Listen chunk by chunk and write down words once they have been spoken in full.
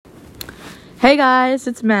Hey guys,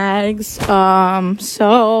 it's Mags.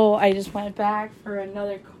 So I just went back for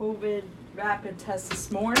another COVID rapid test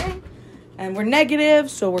this morning, and we're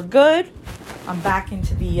negative, so we're good. I'm back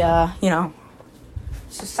into the,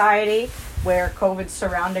 society where COVID's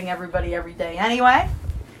surrounding everybody every day anyway.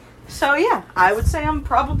 So yeah, I would say I'm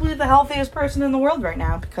probably the healthiest person in the world right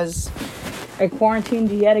now because I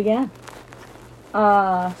quarantined yet again.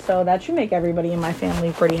 So that should make everybody in my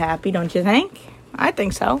family pretty happy, don't you think? I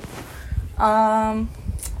think so.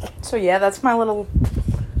 So yeah, that's my little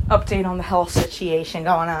update on the health situation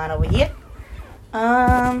going on over here.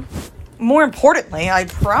 More importantly, I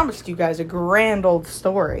promised you guys a grand old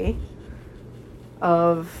story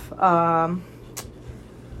of,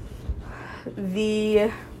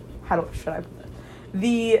 the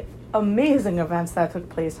amazing events that took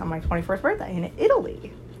place on my 21st birthday in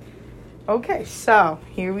Italy. Okay, so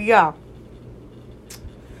here we go.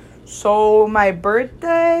 So my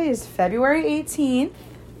birthday is February 18th,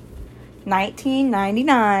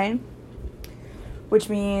 1999, which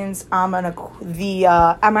means I'm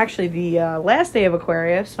actually the last day of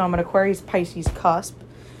Aquarius, so I'm an Aquarius Pisces cusp,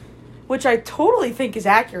 which I totally think is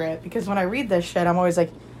accurate because when I read this shit, I'm always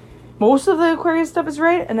like, most of the Aquarius stuff is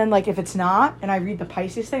right, and then like if it's not, and I read the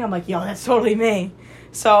Pisces thing, I'm like, yo, that's totally me.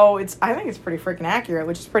 So I think it's pretty freaking accurate,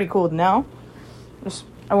 which is pretty cool to know.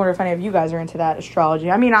 I wonder if any of you guys are into that astrology.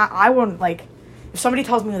 I mean, I wouldn't, like, if somebody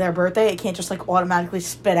tells me their birthday, it can't just, like, automatically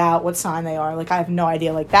spit out what sign they are. Like, I have no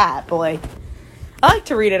idea like that. But, like, I like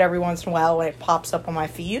to read it every once in a while when it pops up on my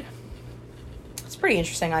feed. It's pretty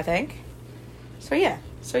interesting, I think. So, yeah.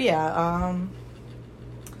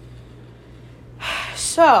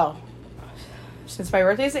 So, since my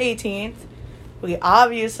birthday is the 18th, we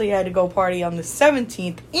obviously had to go party on the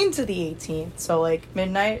 17th into the 18th. So, like,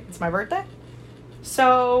 midnight, it's my birthday.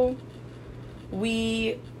 So,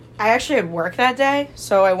 I actually had work that day,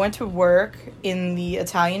 so I went to work in the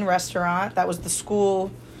Italian restaurant. That was the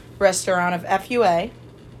school restaurant of FUA,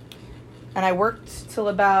 and I worked till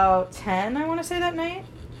about 10, I want to say, that night,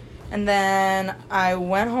 and then I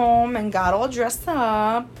went home and got all dressed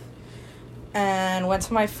up, and went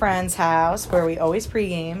to my friend's house, where we always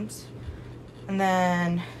pre-gamed, and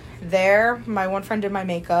then there, my one friend did my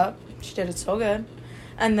makeup. She did it so good,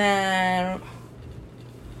 and then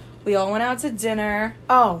we all went out to dinner.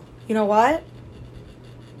 Oh, you know what?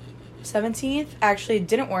 17th actually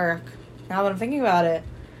didn't work, now that I'm thinking about it.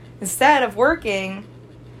 Instead of working,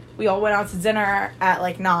 we all went out to dinner at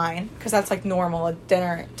like 9, because that's like normal at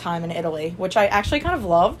dinner time in Italy, which I actually kind of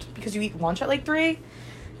loved, because you eat lunch at like 3,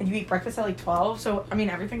 and you eat breakfast at like 12, so, I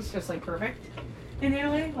mean, everything's just like perfect in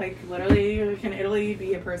Italy. Like, literally, can Italy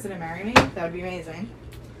be a person and marry me? That would be amazing.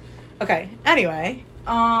 Okay, anyway,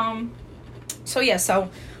 so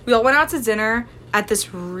we all went out to dinner at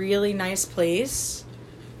this really nice place.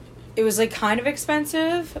 It was, like, kind of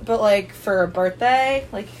expensive, but, like, for a birthday,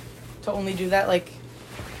 like, to only do that, like,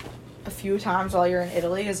 a few times while you're in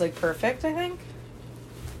Italy is, like, perfect, I think.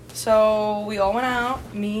 So, we all went out.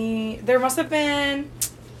 There must have been,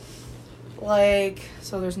 like,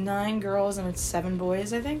 so there's 9 girls and it's 7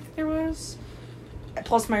 boys, I think there was.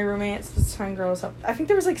 Plus my roommates, it's 10 girls. I think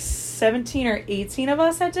there was, like, 17 or 18 of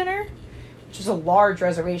us at dinner, which is a large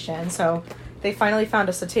reservation, so they finally found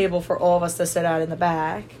us a table for all of us to sit at in the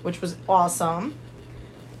back, which was awesome.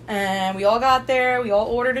 And we all got there, we all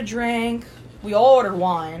ordered a drink, we all ordered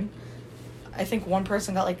wine. I think one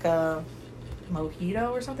person got, like, a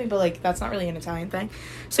mojito or something, but, like, that's not really an Italian thing.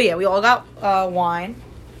 So, yeah, we all got wine.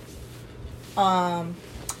 And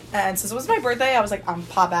since it was my birthday, I was like, I'm gonna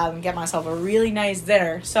pop out and get myself a really nice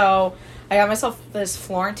dinner. So, I got myself this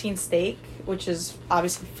Florentine steak, which is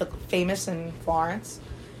obviously famous in Florence.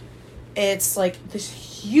 It's like this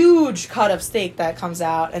huge cut of steak that comes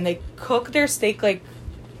out, and they cook their steak like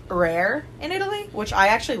rare in Italy, which I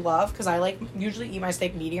actually love because I like usually eat my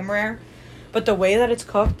steak medium rare. But the way that it's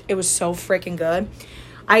cooked, it was so freaking good.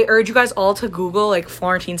 I urge you guys all to Google like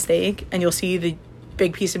Florentine steak, and you'll see the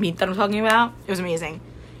big piece of meat that I'm talking about. It was amazing.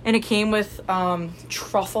 And it came with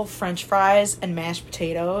truffle French fries and mashed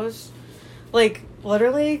potatoes. Like,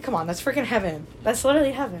 literally, come on, that's freaking heaven. That's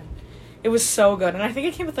literally heaven. It was so good. And I think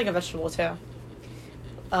it came with, like, a vegetable, too.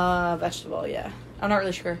 Vegetable, yeah. I'm not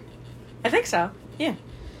really sure. I think so. Yeah.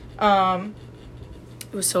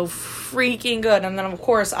 It was so freaking good. And then, of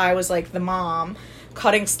course, I was, like, the mom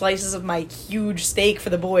cutting slices of my huge steak for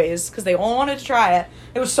the boys because they all wanted to try it.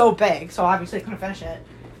 It was so big, so obviously I couldn't finish it.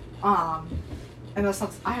 And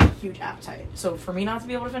I have a huge appetite. So for me not to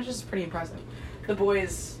be able to finish this is pretty impressive. The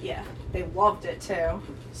boys, yeah, they loved it too.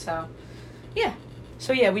 So, yeah.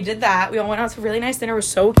 So, yeah, we did that. We all went out to a really nice dinner. It was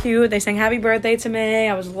so cute. They sang happy birthday to me.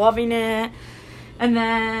 I was loving it. And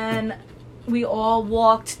then we all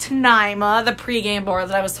walked to Naima, the pregame bar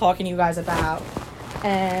that I was talking to you guys about.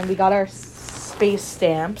 And we got our space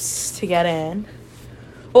stamps to get in.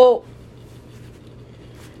 Well,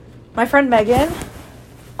 my friend Megan,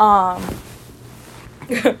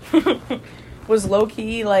 was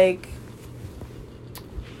low-key, like,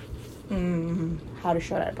 how to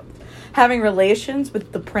show that? Having relations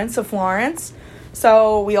with the Prince of Florence.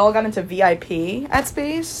 So we all got into VIP at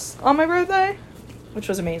Space on my birthday, which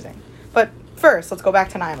was amazing. But first, let's go back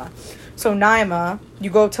to Naima. So Naima, you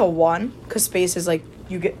go till 1, because Space is like,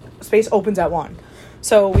 Space opens at 1.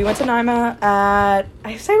 So we went to Naima at,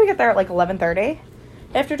 I say we get there at like 11:30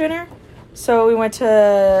 after dinner. So we went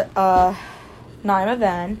to Naima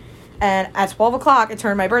then, and at 12 o'clock it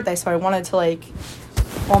turned my birthday, so I wanted to like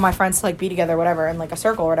all my friends to like be together, whatever, in like a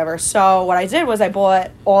circle or whatever. So what I did was I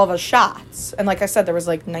bought all of us shots, and like I said, there was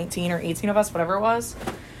like 19 or 18 of us, whatever it was.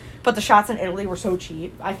 But the shots in Italy were so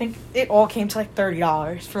cheap. I think it all came to like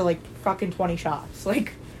 $30 for like fucking 20 shots.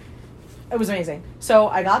 Like, it was amazing. So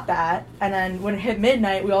I got that, and then when it hit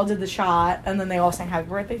midnight, we all did the shot, and then they all sang happy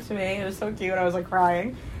birthday to me. It was so cute. I was like crying.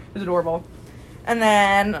 It was adorable. And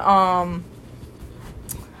then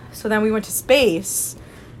so then we went to Space,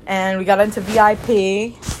 and we got into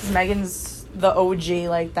VIP. Megan's the OG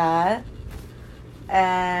like that.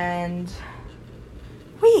 And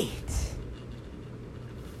wait.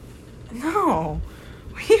 No.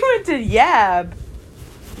 We went to Yab.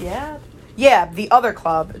 Yab? Yab, the other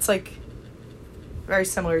club. It's like very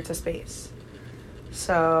similar to Space.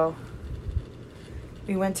 So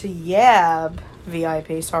we went to Yab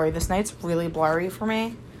VIP. Sorry, this night's really blurry for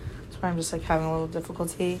me. That's why I'm just like having a little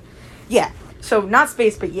difficulty. Yeah. So not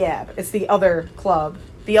Space, but Yab. It's the other club.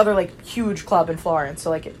 The other like huge club in Florence. So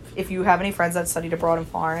like if you have any friends that studied abroad in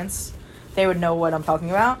Florence, they would know what I'm talking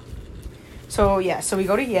about. So yeah, so we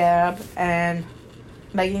go to Yab, and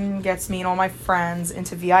Megan gets me and all my friends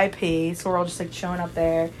into VIP. So we're all just like chilling up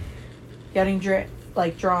there, getting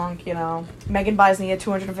drunk, you know. Megan buys me a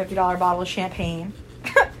 $250 bottle of champagne.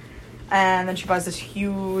 And then she buys this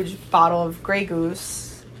huge bottle of Grey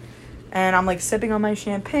Goose. And I'm like sipping on my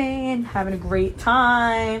champagne, having a great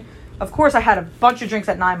time. Of course, I had a bunch of drinks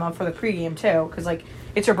at Naima for the pregame too, because like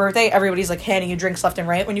it's your birthday. Everybody's like handing you drinks left and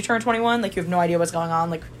right when you turn 21. Like you have no idea what's going on.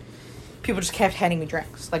 Like people just kept handing me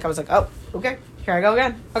drinks. Like I was like, oh, okay, here I go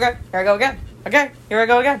again. Okay, here I go again. Okay, here I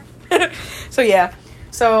go again. So yeah,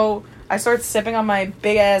 so I start sipping on my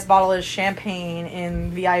big ass bottle of champagne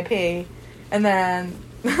in VIP, and then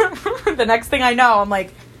the next thing I know, I'm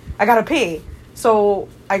like, I gotta pee. So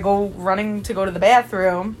I go running to go to the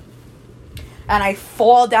bathroom, and I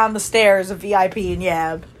fall down the stairs of VIP in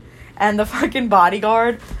Yab, and the fucking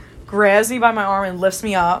bodyguard grabs me by my arm and lifts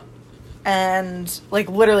me up, and like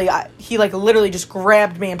literally, he like literally just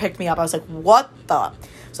grabbed me and picked me up. I was like, what the?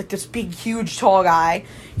 It's like this big, huge, tall guy.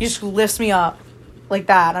 He just lifts me up like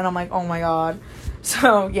that, and I'm like, oh my god.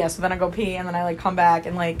 So yeah, so then I go pee, and then I like come back,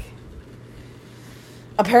 and like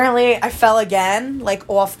apparently I fell again, like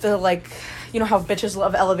off the like, you know how bitches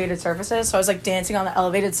love elevated surfaces? So I was like dancing on the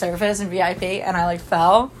elevated surface in VIP, and I like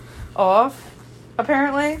fell off,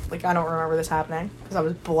 apparently. Like I don't remember this happening, because I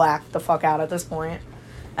was blacked the fuck out at this point.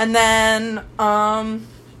 And then,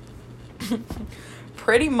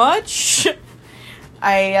 pretty much,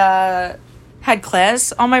 I had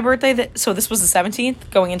class on my birthday. So this was the 17th,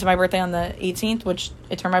 going into my birthday on the 18th, which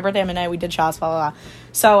it turned my birthday at midnight. We did shots, blah, blah, blah.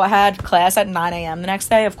 So I had class at 9 a.m. the next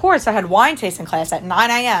day. Of course, I had wine tasting class at 9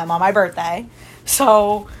 a.m. on my birthday.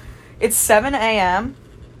 So it's 7 a.m.,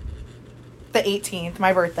 the 18th,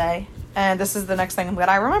 my birthday. And this is the next thing that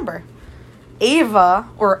I remember. Ava,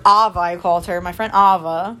 or Ava, I called her, my friend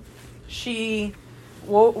Ava, she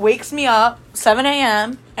wakes me up 7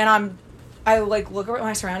 a.m. and I like look at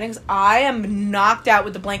my surroundings. I am knocked out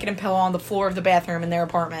with the blanket and pillow on the floor of the bathroom in their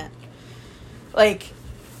apartment. Like,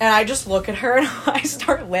 and I just look at her and I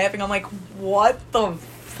start laughing. I'm like, what the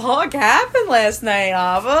fuck happened last night,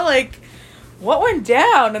 Ava? Like, what went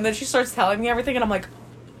down? And then she starts telling me everything, and I'm like,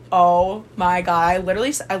 oh my god.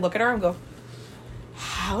 I look at her and go,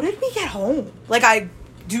 how did we get home? Like, I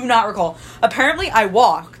do not recall. Apparently, I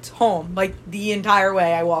walked home. Like, the entire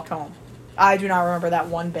way I walked home. I do not remember that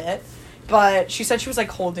one bit. But she said she was, like,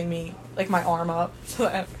 holding me, like, my arm up so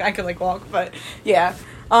that I could, like, walk. But, yeah.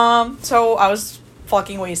 So I was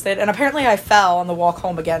fucking wasted. And apparently I fell on the walk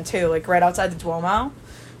home again, too. Like, right outside the Duomo.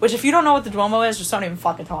 Which, if you don't know what the Duomo is, just don't even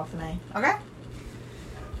fucking talk to me. Okay?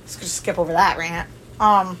 Let's just skip over that rant.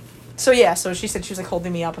 So, yeah. So she said she was, like,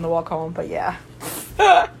 holding me up on the walk home. But, yeah.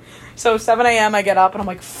 So 7 a.m. I get up and I'm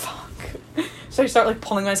like, fuck. So I start like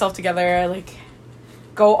pulling myself together. I like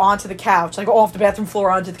go onto the couch, like go off the bathroom floor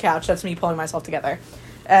onto the couch. That's me pulling myself together.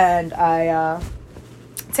 and I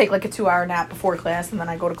take like a 2-hour nap before class, and then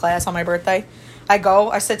I go to class on my birthday.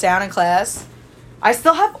 I sit down in class. I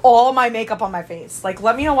still have all my makeup on my face. Like,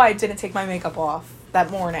 let me know why I didn't take my makeup off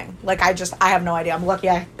that morning. Like, I have no idea. I'm lucky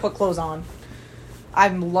I put clothes on.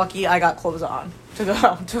 I'm lucky I got clothes on to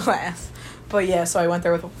go to class. But yeah, so I went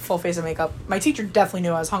there with a full face of makeup. My teacher definitely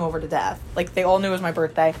knew I was hungover to death. Like, they all knew it was my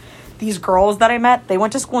birthday. These girls that I met, they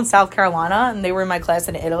went to school in South Carolina, and they were in my class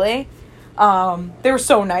in Italy. They were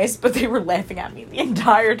so nice, but they were laughing at me the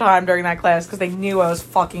entire time during that class because they knew I was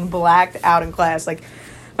fucking blacked out in class. Like,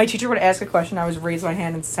 my teacher would ask a question, I would raise my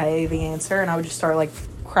hand and say the answer, and I would just start, like,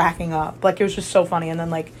 cracking up. Like, it was just so funny. And then,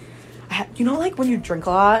 like, like, when you drink a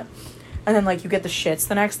lot, and then, like, you get the shits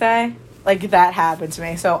the next day? Like, that happened to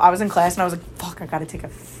me. So, I was in class, and I was like, fuck, I gotta take a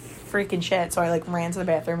freaking shit. So, I, like, ran to the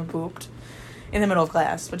bathroom and pooped in the middle of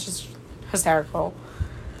class, which is hysterical.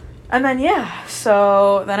 And then, yeah,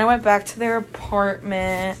 so then I went back to their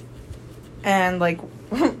apartment and, like,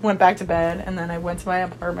 went back to bed. And then I went to my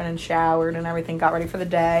apartment and showered and everything, got ready for the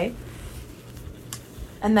day.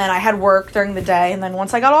 And then I had work during the day. And then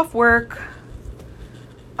once I got off work,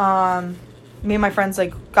 me and my friends,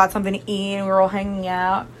 like, got something to eat and we were all hanging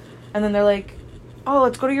out. And then they're like, oh,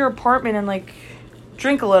 let's go to your apartment and, like,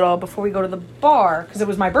 drink a little before we go to the bar. Because it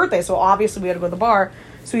was my birthday, so obviously we had to go to the bar.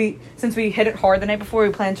 So since we hit it hard the night before,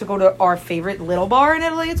 we planned to go to our favorite little bar in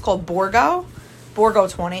Italy. It's called Borgo. Borgo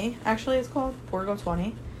 20, actually, it's called. Borgo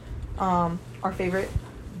 20. Our favorite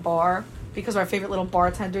bar. Because our favorite little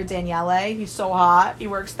bartender, Daniele, he's so hot. He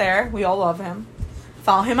works there. We all love him.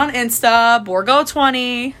 Follow him on Insta, Borgo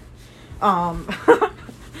 20.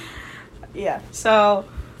 So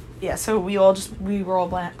we were all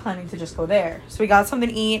planning to just go there. So we got something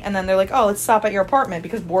to eat, and then they're like, oh, let's stop at your apartment,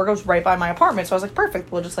 because Borgo's right by my apartment. So I was like,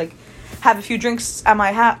 perfect. We'll just, like, have a few drinks at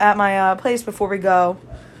my place before we go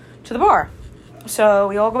to the bar. So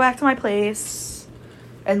we all go back to my place,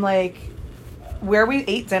 and, like, where we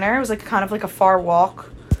ate dinner, it was, like, kind of like a far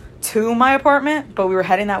walk to my apartment, but we were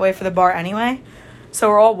heading that way for the bar anyway. So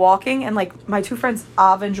we're all walking, and, like, my two friends,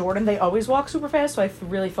 Ava and Jordan, they always walk super fast, so I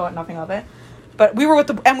really thought nothing of it. But we were with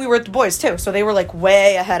the boys too, so they were, like,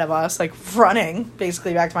 way ahead of us, like, running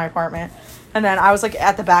basically back to my apartment. And then I was, like,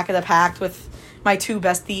 at the back of the pack with my two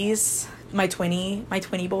besties, my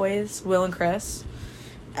twinny boys, Will and Chris.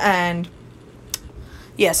 And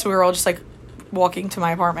yeah, so we were all just, like, walking to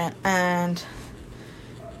my apartment, and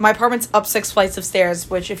my apartment's up 6 flights of stairs,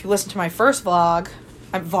 which, if you listen to my first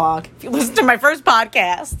if you listen to my first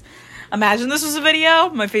podcast, imagine this was a video.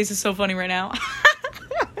 My face is so funny right now.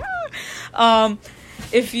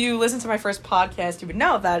 If you listen to my first podcast, you would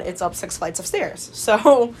know that it's up 6 flights of stairs.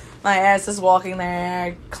 So my ass is walking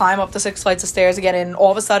there, climb up the 6 flights of stairs again, and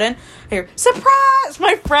all of a sudden I hear, surprise!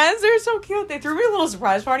 My friends, they're so cute. They threw me a little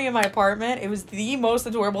surprise party in my apartment. It was the most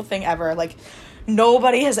adorable thing ever. Like,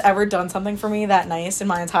 nobody has ever done something for me that nice in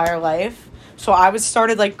my entire life. So I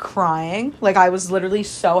started, like, crying. Like, I was literally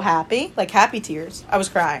so happy. Like, happy tears. I was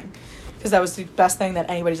crying. Because that was the best thing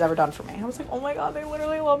that anybody's ever done for me. I was like, oh my god, they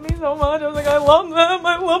literally love me so much. I was like, I love them.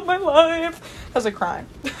 I love my life. I was like crying.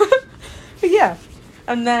 But yeah.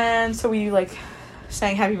 And then, so we, like,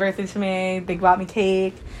 sang happy birthday to me. They bought me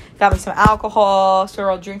cake. Got me some alcohol. So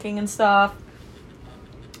we're all drinking and stuff.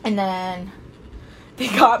 And then they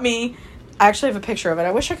got me. I actually have a picture of it.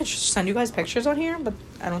 I wish I could send you guys pictures on here, but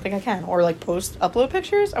I don't think I can. Or, like, upload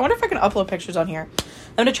pictures. I wonder if I can upload pictures on here.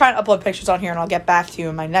 I'm going to try and upload pictures on here, and I'll get back to you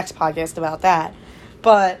in my next podcast about that.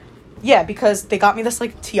 But, yeah, because they got me this,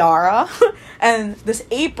 like, tiara and this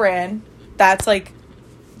apron that's, like,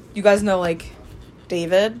 you guys know, like,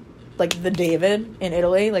 David, like, the David in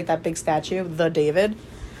Italy, like, that big statue, the David.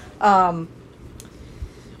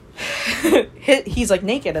 He's, like,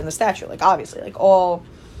 naked in the statue, like, obviously. Like, all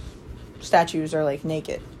statues are, like,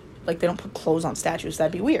 naked. Like, they don't put clothes on statues.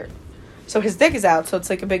 That'd be weird. So his dick is out, so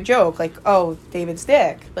it's, like, a big joke. Like, oh, David's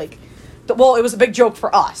dick. Like, well, it was a big joke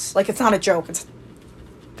for us. Like, it's not a joke. It's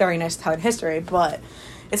very nice Italian history, but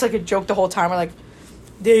it's, like, a joke the whole time. We're like,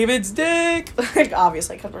 David's dick. Like,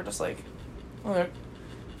 obviously, because we're just, like,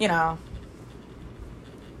 you know,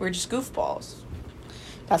 we're just goofballs.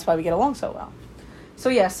 That's why we get along so well. So,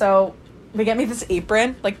 yeah, so they get me this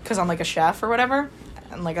apron, like, because I'm, like, a chef or whatever.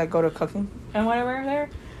 And, like, I go to cooking and whatever there.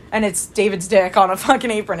 And it's David's dick on a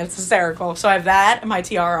fucking apron. It's hysterical. So I have that and my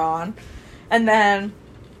tiara on. And then,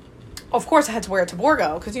 of course, I had to wear it to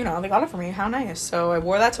Borgo. Because, you know, they got it for me. How nice. So I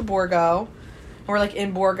wore that to Borgo. We're, like,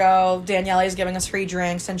 in Borgo. Daniele is giving us free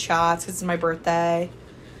drinks and shots. It's my birthday.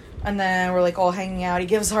 And then we're, like, all hanging out. He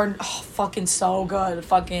gives her, fucking so good.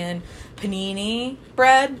 Fucking panini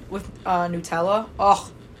bread with Nutella.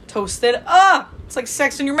 Oh, toasted. It's like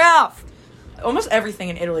sex in your mouth. almost everything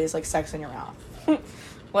in Italy is like sex in your mouth.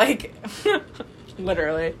 Like,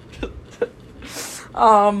 literally.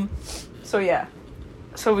 So yeah.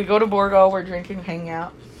 So we go to Borgo, we're drinking, hanging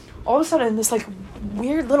out. All of a sudden, this, like,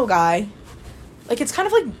 weird little guy, like, it's kind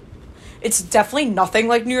of like, it's definitely nothing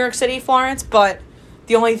like New York City, Florence, but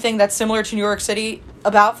the only thing that's similar to New York City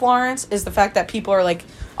about Florence is the fact that people are, like,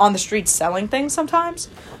 on the streets selling things sometimes.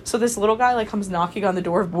 So this little guy, like, comes knocking on the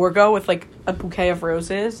door of Borgo with, like, a bouquet of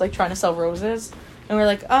roses, like, trying to sell roses. And we're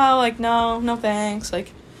like, oh, like, no thanks.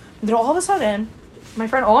 Like, and then all of a sudden, my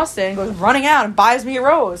friend Austin goes running out and buys me a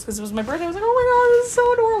rose because it was my birthday. I was like, oh my god, this is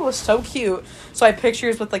so adorable. It was so cute. So I have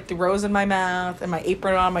pictures with, like, the rose in my mouth and my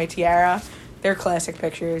apron on, my tiara. They're classic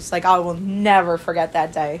pictures. Like, I will never forget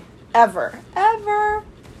that day. Ever. And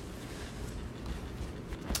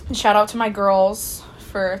shout out to my girls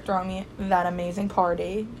for throwing me that amazing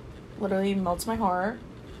party. Literally melts my heart.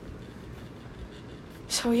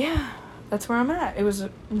 So, yeah. That's where I'm at. It was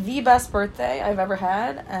the best birthday I've ever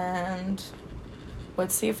had, and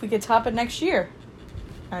let's see if we could top it next year.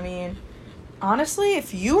 I mean, honestly,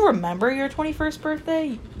 if you remember your 21st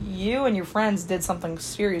birthday, you and your friends did something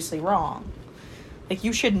seriously wrong. Like,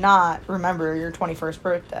 you should not remember your 21st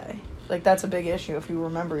birthday. Like, that's a big issue if you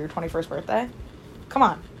remember your 21st birthday. Come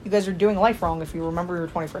on. You guys are doing life wrong if you remember your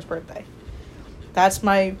 21st birthday. That's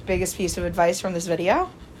my biggest piece of advice from this video.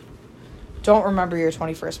 Don't remember your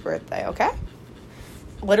 21st birthday, okay?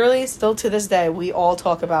 Literally, still to this day, we all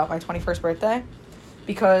talk about my 21st birthday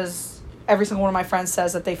because every single one of my friends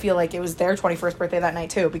says that they feel like it was their 21st birthday that night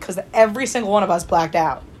too, because every single one of us blacked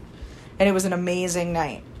out. And it was an amazing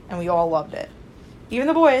night, and we all loved it. Even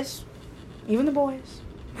the boys.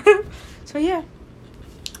 So, yeah.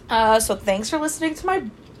 So, thanks for listening to my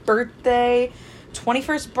birthday,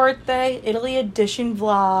 21st birthday, Italy edition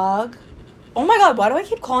vlog. Oh my god, why do I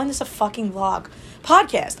keep calling this a fucking vlog?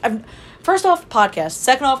 Podcast. First off, podcast.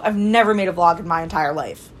 Second off, I've never made a vlog in my entire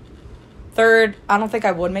life. Third, I don't think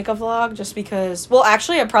I would make a vlog just because, well,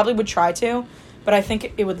 actually, I probably would try to, but I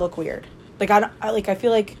think it would look weird. Like, I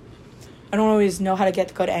feel like I don't always know how to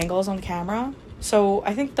get good angles on camera. So,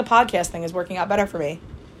 I think the podcast thing is working out better for me.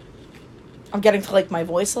 I'm getting to like my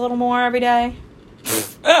voice a little more every day.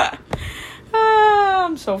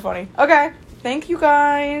 I'm so funny. Okay. Thank you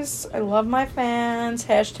guys. I love my fans.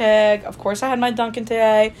 Hashtag, of course I had my Dunkin'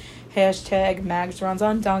 today. Hashtag Mags runs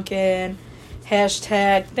on Dunkin'.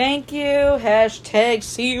 Hashtag thank you. Hashtag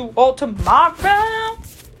see you all tomorrow.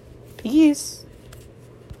 Peace.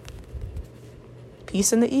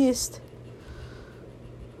 Peace in the East.